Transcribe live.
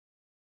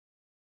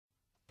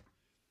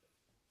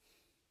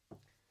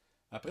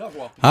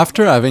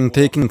After having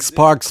taken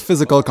Spark's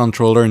physical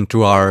controller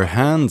into our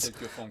hands,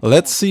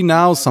 let's see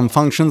now some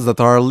functions that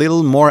are a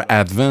little more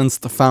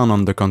advanced found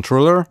on the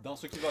controller.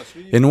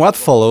 In what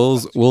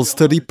follows, we'll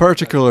study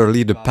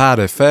particularly the pad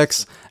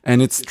effects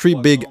and its three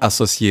big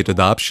associated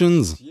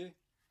options.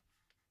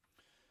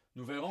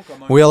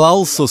 We'll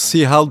also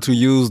see how to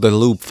use the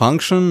loop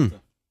function.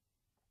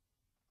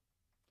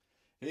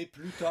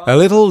 A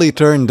little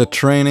later in the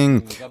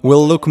training,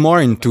 we'll look more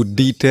into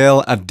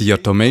detail at the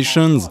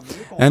automations,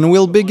 and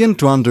we'll begin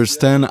to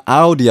understand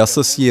how the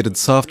associated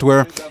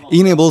software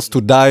enables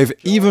to dive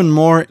even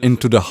more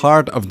into the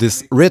heart of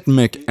this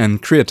rhythmic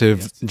and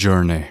creative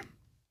journey.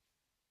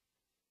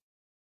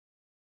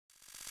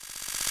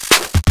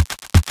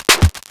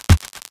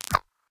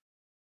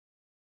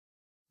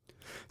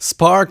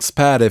 Spark's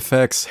pad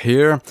effects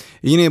here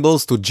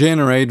enables to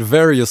generate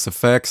various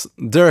effects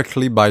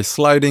directly by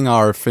sliding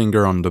our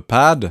finger on the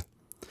pad.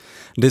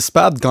 This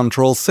pad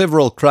controls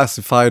several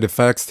classified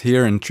effects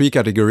here in three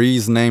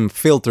categories named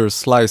filter,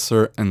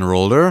 slicer, and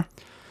roller.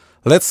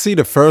 Let's see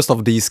the first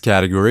of these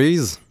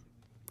categories.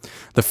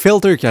 The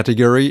filter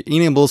category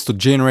enables to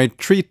generate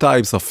three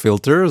types of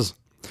filters.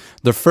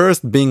 The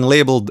first being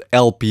labeled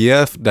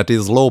LPF, that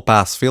is low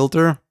pass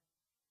filter.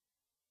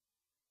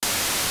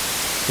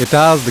 It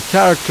has the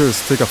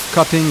characteristic of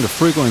cutting the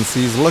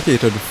frequencies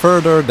located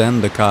further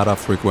than the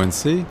cutoff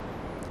frequency.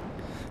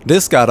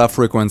 This cutoff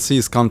frequency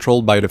is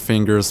controlled by the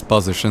finger's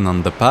position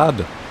on the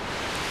pad.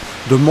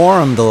 The more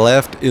on the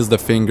left is the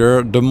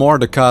finger, the more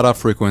the cutoff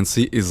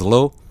frequency is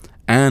low,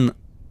 and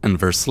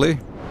inversely.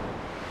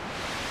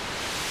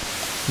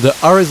 The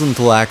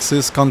horizontal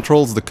axis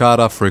controls the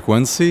cutoff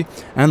frequency,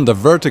 and the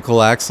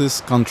vertical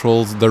axis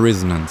controls the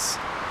resonance.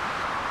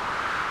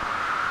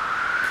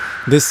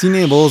 This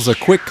enables a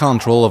quick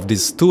control of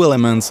these two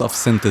elements of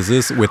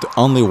synthesis with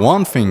only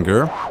one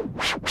finger.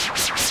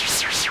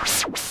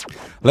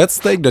 Let's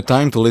take the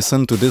time to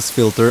listen to this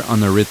filter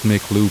on a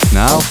rhythmic loop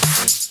now.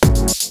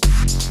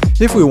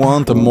 If we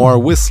want a more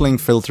whistling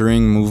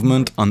filtering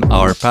movement on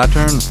our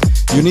pattern,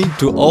 you need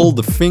to hold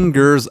the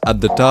fingers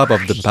at the top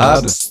of the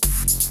pad.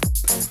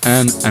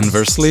 And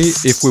inversely,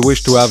 if we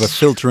wish to have a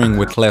filtering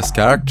with less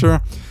character,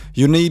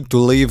 you need to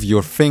leave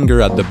your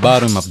finger at the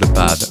bottom of the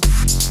pad.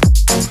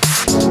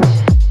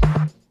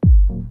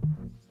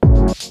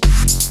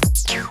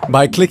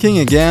 By clicking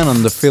again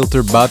on the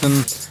filter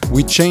button,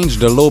 we change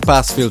the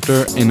low-pass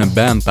filter in a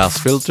band-pass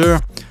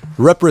filter,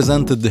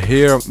 represented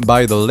here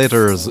by the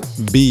letters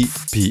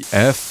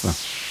BPF.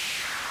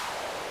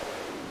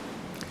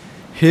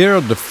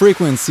 Here, the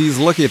frequencies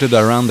located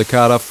around the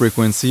cutoff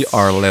frequency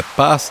are lead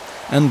pass,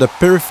 and the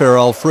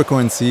peripheral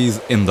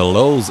frequencies in the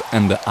lows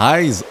and the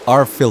highs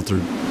are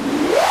filtered.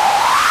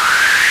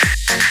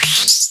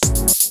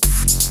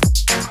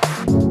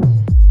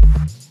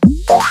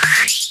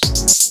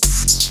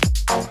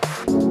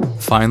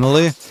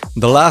 Finally,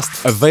 the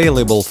last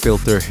available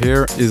filter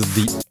here is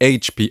the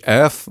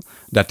HPF,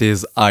 that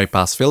is high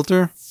pass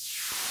filter.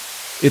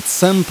 It's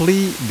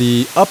simply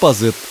the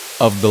opposite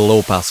of the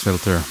low pass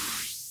filter.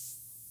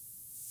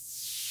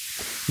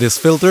 This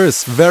filter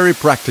is very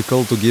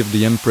practical to give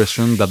the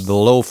impression that the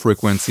low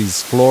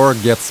frequencies floor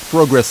gets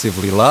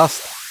progressively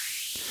lost.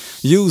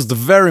 Used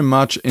very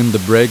much in the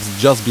breaks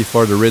just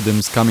before the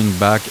rhythms coming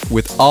back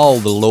with all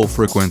the low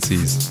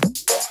frequencies.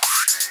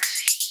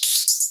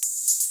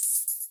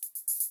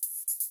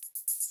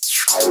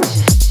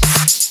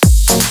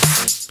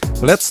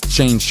 Let's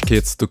change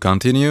kits to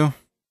continue.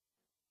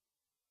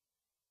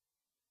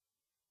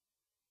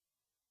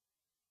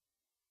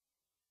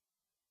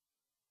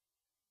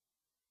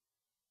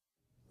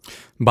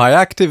 By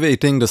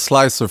activating the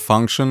slicer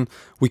function,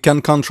 we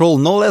can control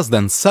no less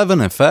than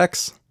 7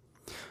 effects.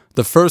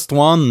 The first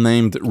one,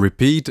 named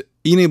Repeat,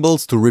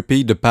 enables to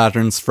repeat the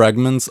pattern's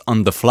fragments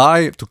on the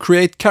fly to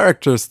create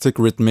characteristic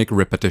rhythmic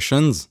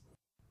repetitions.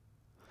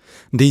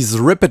 These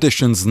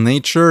repetitions'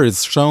 nature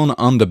is shown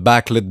on the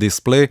backlit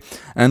display,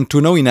 and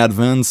to know in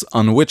advance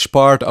on which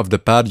part of the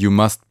pad you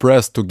must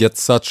press to get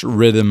such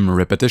rhythm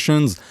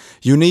repetitions,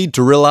 you need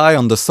to rely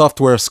on the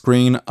software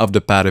screen of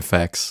the pad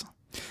effects.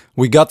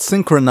 We got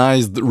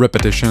synchronized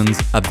repetitions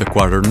at the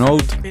quarter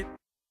note,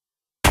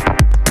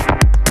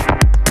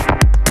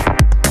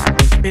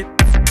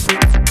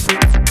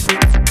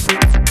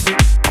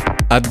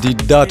 at the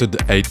dotted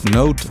 8th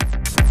note,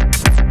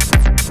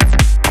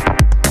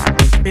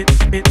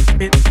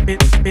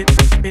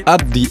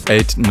 at the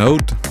 8th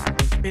note,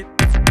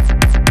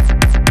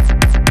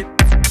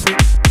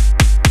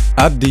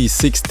 at the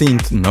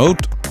 16th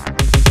note,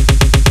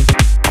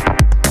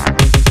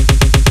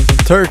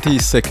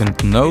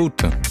 32nd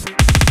note,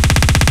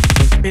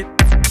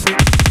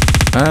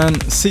 and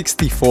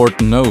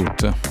 64th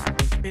note.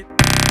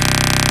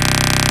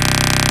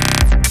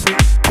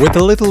 With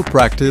a little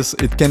practice,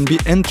 it can be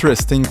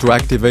interesting to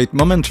activate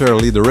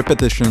momentarily the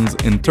repetitions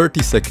in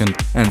 32nd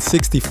and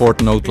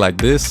 64th note like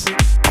this.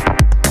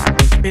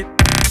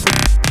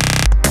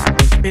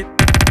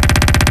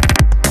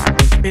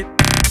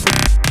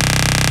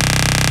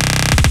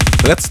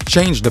 Let's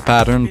change the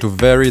pattern to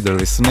vary the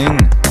listening.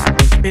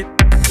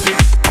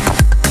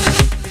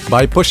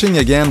 By pushing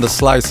again the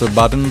slicer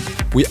button,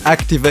 we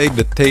activate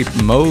the tape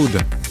mode.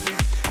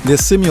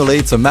 This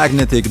simulates a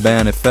magnetic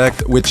band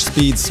effect which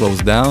speed slows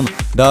down,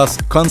 thus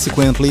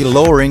consequently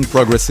lowering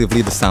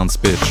progressively the sound's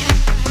pitch.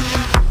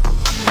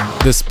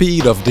 The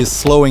speed of this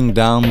slowing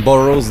down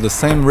borrows the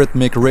same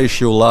rhythmic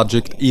ratio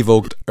logic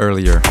evoked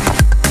earlier.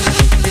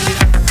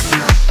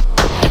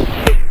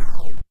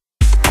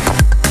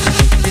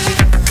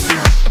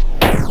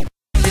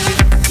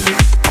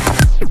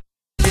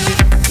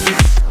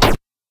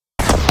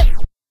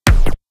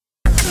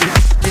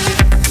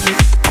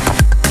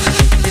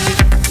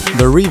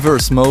 The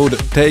reverse mode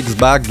takes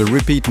back the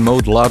repeat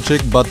mode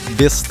logic, but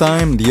this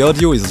time the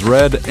audio is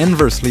read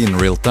inversely in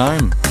real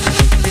time.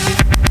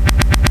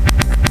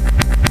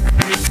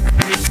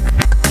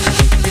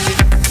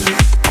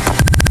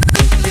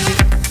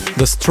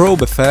 The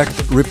strobe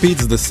effect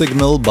repeats the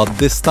signal, but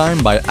this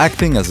time by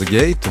acting as a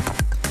gate.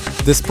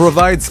 This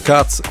provides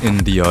cuts in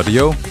the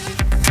audio.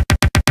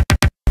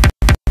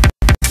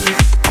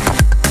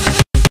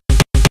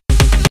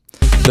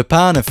 The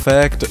pan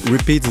effect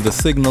repeats the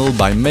signal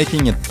by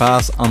making it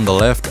pass on the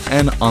left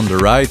and on the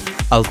right,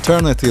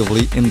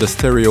 alternatively in the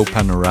stereo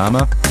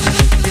panorama.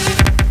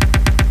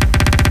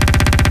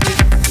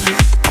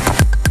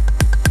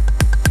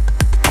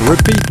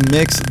 Repeat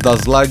mix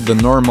does like the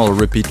normal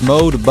repeat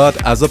mode,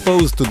 but as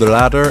opposed to the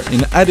latter,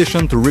 in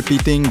addition to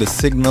repeating the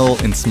signal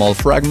in small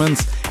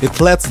fragments, it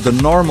lets the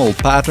normal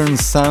pattern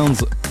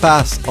sounds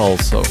pass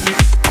also.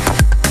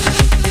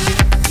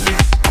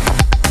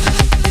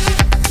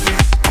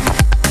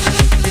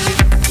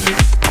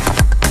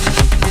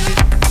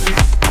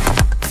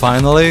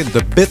 Finally,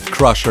 the bit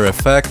crusher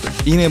effect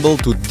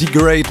enables to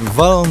degrade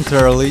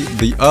voluntarily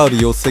the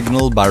audio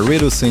signal by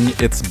reducing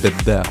its bit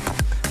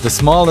depth. The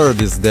smaller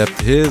this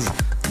depth is,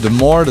 the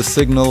more the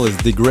signal is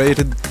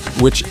degraded,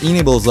 which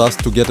enables us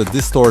to get a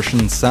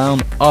distortion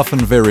sound, often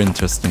very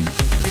interesting.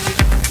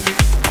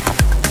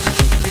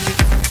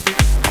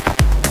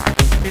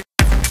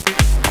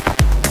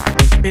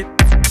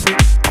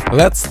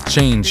 Let's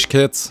change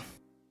kits.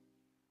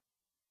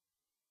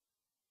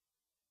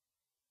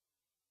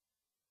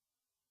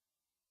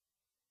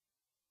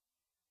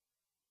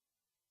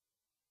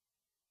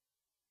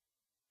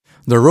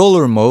 The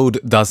roller mode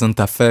doesn't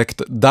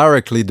affect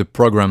directly the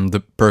programmed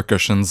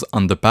percussions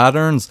on the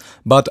patterns,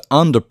 but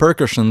on the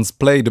percussions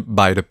played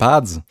by the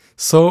pads,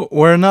 so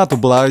we're not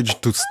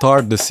obliged to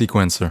start the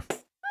sequencer.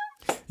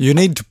 You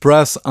need to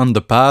press on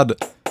the pad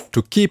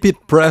to keep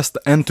it pressed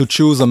and to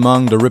choose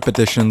among the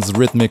repetition's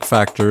rhythmic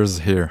factors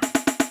here.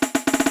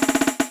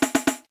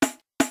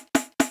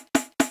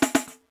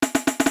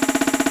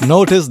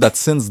 Notice that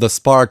since the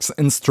Sparks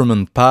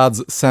instrument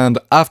pads send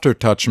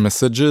aftertouch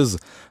messages,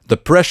 the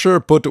pressure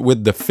put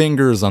with the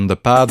fingers on the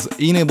pads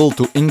enables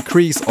to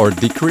increase or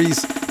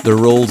decrease the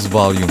roll's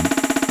volume.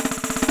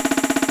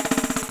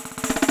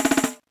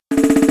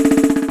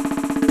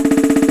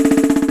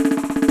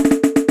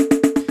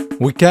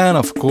 We can,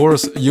 of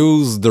course,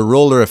 use the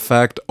roller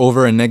effect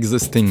over an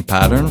existing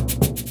pattern.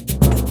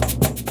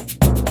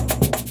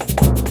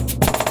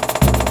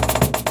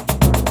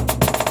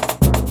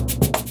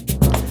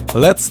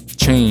 Let's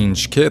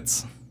change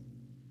kits.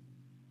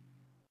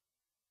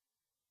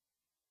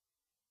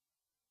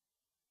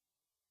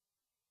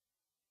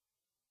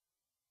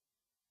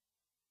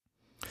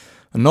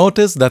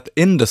 Notice that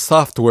in the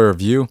software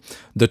view,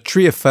 the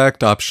three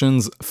effect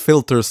options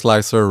filter,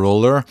 slicer,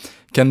 roller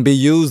can be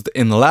used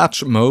in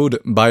latch mode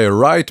by a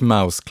right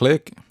mouse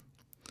click.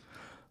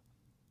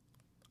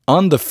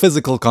 On the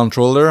physical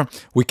controller,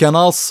 we can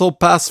also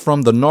pass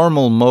from the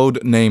normal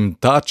mode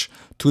named touch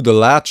to the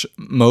latch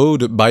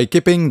mode by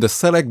keeping the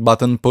select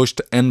button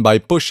pushed and by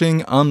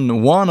pushing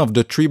on one of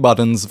the three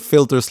buttons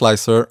filter,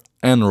 slicer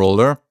and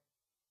roller.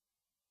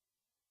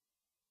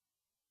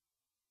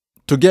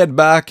 To get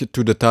back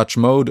to the touch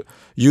mode,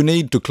 you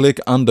need to click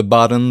on the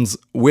buttons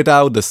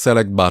without the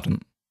select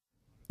button.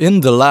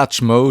 In the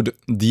latch mode,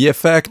 the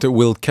effect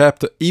will be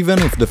kept even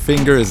if the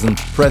finger isn't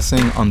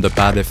pressing on the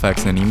pad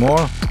effects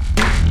anymore.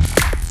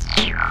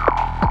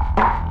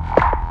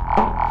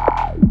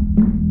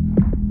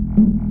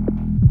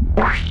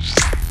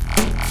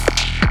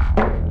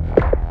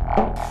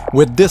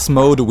 With this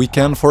mode, we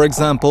can, for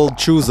example,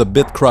 choose a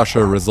bit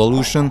crusher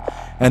resolution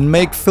and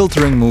make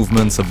filtering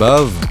movements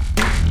above.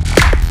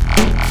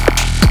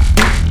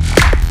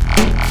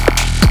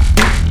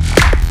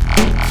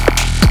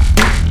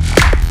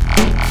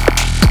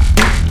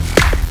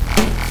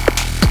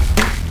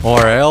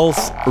 Or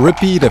else,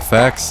 repeat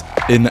effects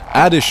in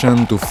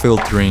addition to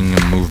filtering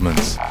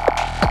movements.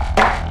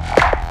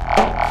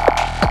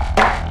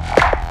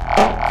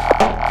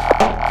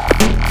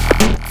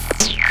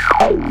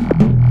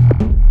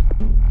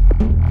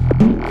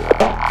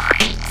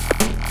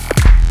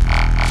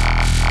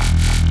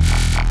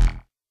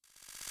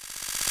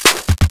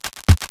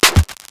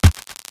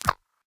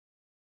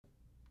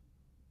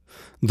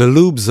 The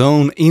loop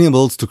zone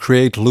enables to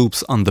create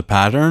loops on the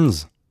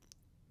patterns.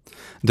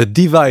 The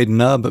divide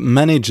knob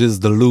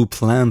manages the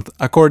loop length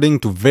according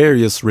to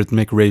various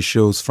rhythmic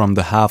ratios from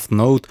the half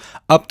note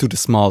up to the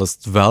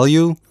smallest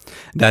value,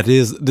 that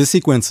is, the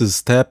sequences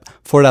step,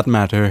 for that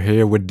matter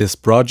here with this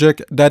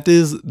project, that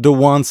is the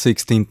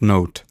 1/16th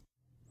note.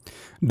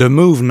 The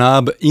move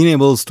knob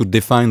enables to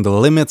define the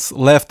limits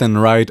left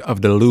and right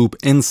of the loop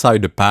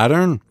inside the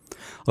pattern.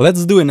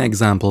 Let's do an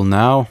example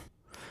now.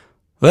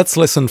 Let's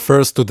listen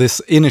first to this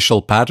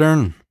initial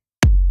pattern.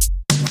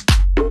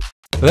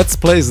 Let's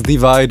place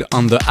divide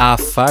on the half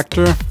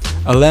factor,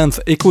 a length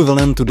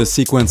equivalent to the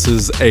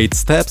sequence's 8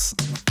 steps.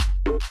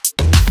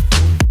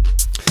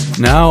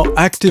 Now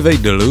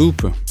activate the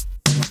loop.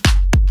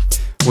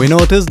 We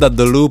notice that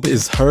the loop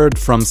is heard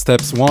from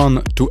steps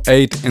 1 to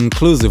 8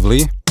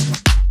 inclusively.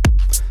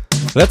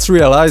 Let's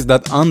realize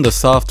that on the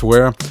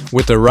software,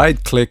 with a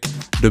right click,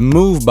 the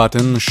move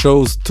button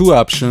shows two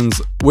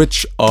options,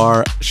 which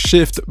are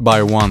shift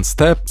by one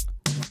step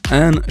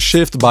and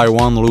shift by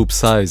one loop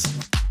size.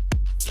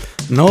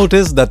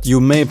 Notice that you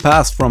may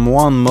pass from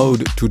one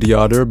mode to the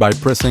other by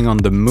pressing on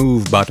the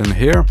move button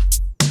here.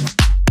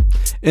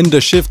 In the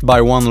shift by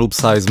one loop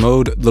size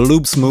mode, the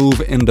loops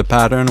move in the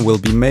pattern will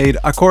be made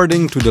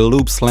according to the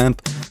loop's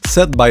length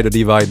set by the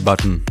divide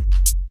button.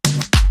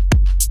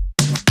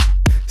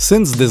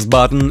 Since this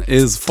button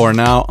is for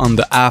now on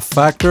the half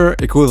factor,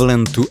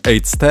 equivalent to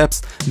 8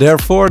 steps,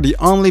 therefore the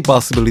only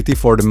possibility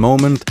for the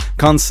moment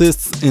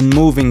consists in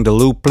moving the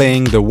loop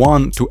playing the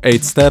 1 to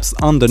 8 steps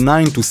on the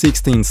 9 to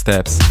 16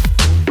 steps.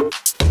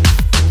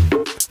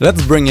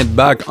 Let's bring it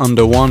back on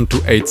the 1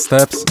 to 8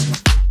 steps.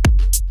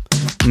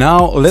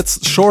 Now let's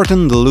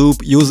shorten the loop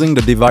using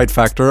the divide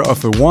factor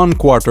of a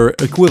 1/4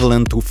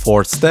 equivalent to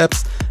 4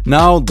 steps.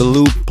 Now the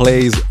loop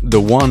plays the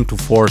 1 to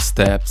 4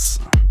 steps.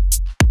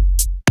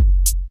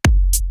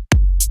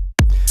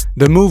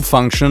 The move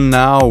function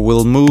now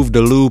will move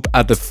the loop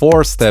at a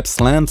 4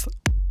 steps length.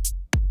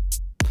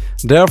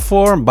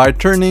 Therefore, by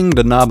turning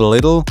the knob a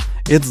little,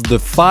 it's the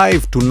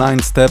 5 to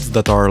 9 steps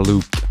that are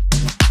looped.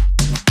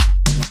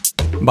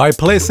 By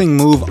placing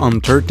move on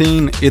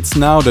 13, it's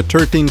now the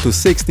 13 to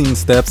 16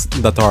 steps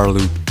that are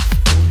looped.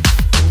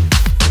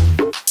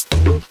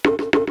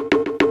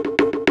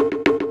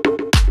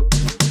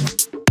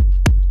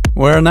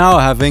 We're now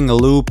having a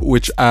loop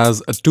which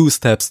has a 2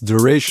 steps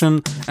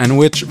duration and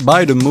which,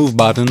 by the move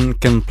button,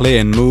 can play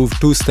and move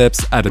 2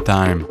 steps at a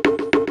time.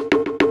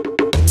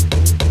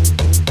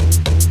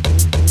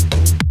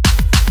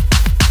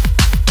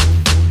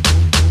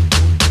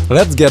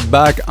 Let's get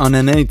back on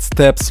an 8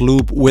 steps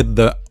loop with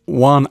the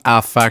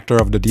 1/2 factor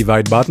of the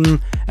divide button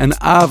and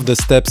have the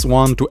steps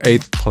 1 to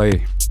 8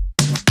 play.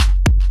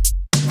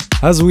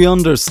 As we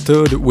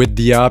understood with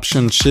the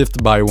option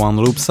shift by one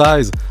loop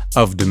size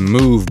of the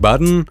move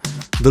button,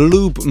 the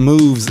loop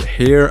moves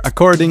here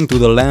according to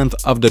the length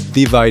of the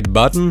divide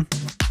button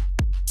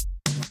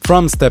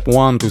from step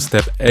 1 to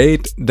step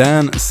 8,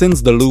 then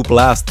since the loop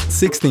lasts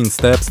 16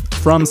 steps,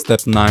 from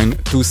step 9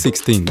 to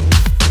 16.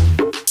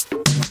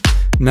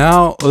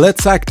 Now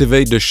let's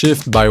activate the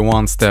shift by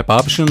one step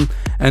option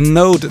and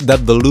note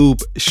that the loop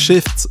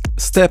shifts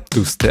step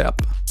to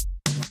step.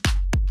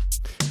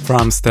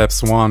 From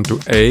steps 1 to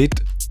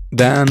 8,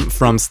 then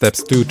from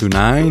steps 2 to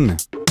 9,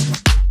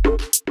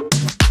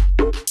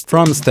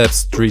 from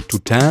steps 3 to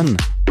 10,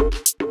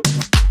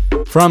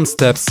 from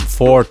steps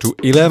 4 to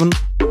 11,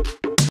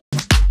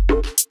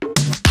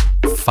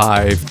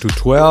 5 to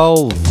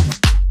 12,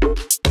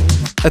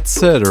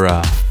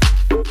 etc.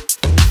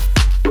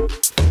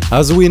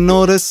 As we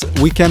notice,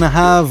 we can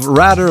have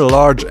rather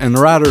large and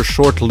rather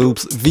short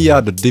loops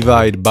via the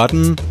divide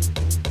button,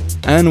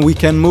 and we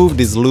can move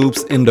these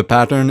loops in the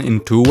pattern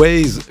in 2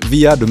 ways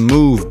via the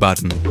move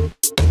button.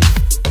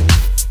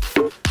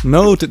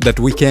 Note that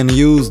we can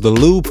use the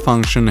loop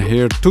function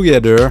here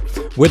together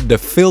with the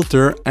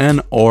filter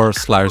and/or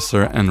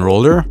slicer and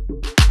roller.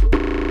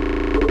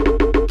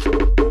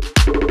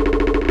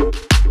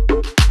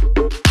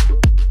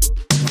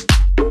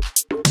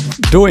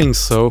 Doing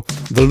so,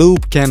 the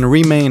loop can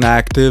remain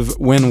active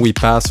when we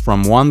pass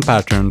from one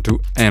pattern to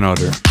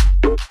another.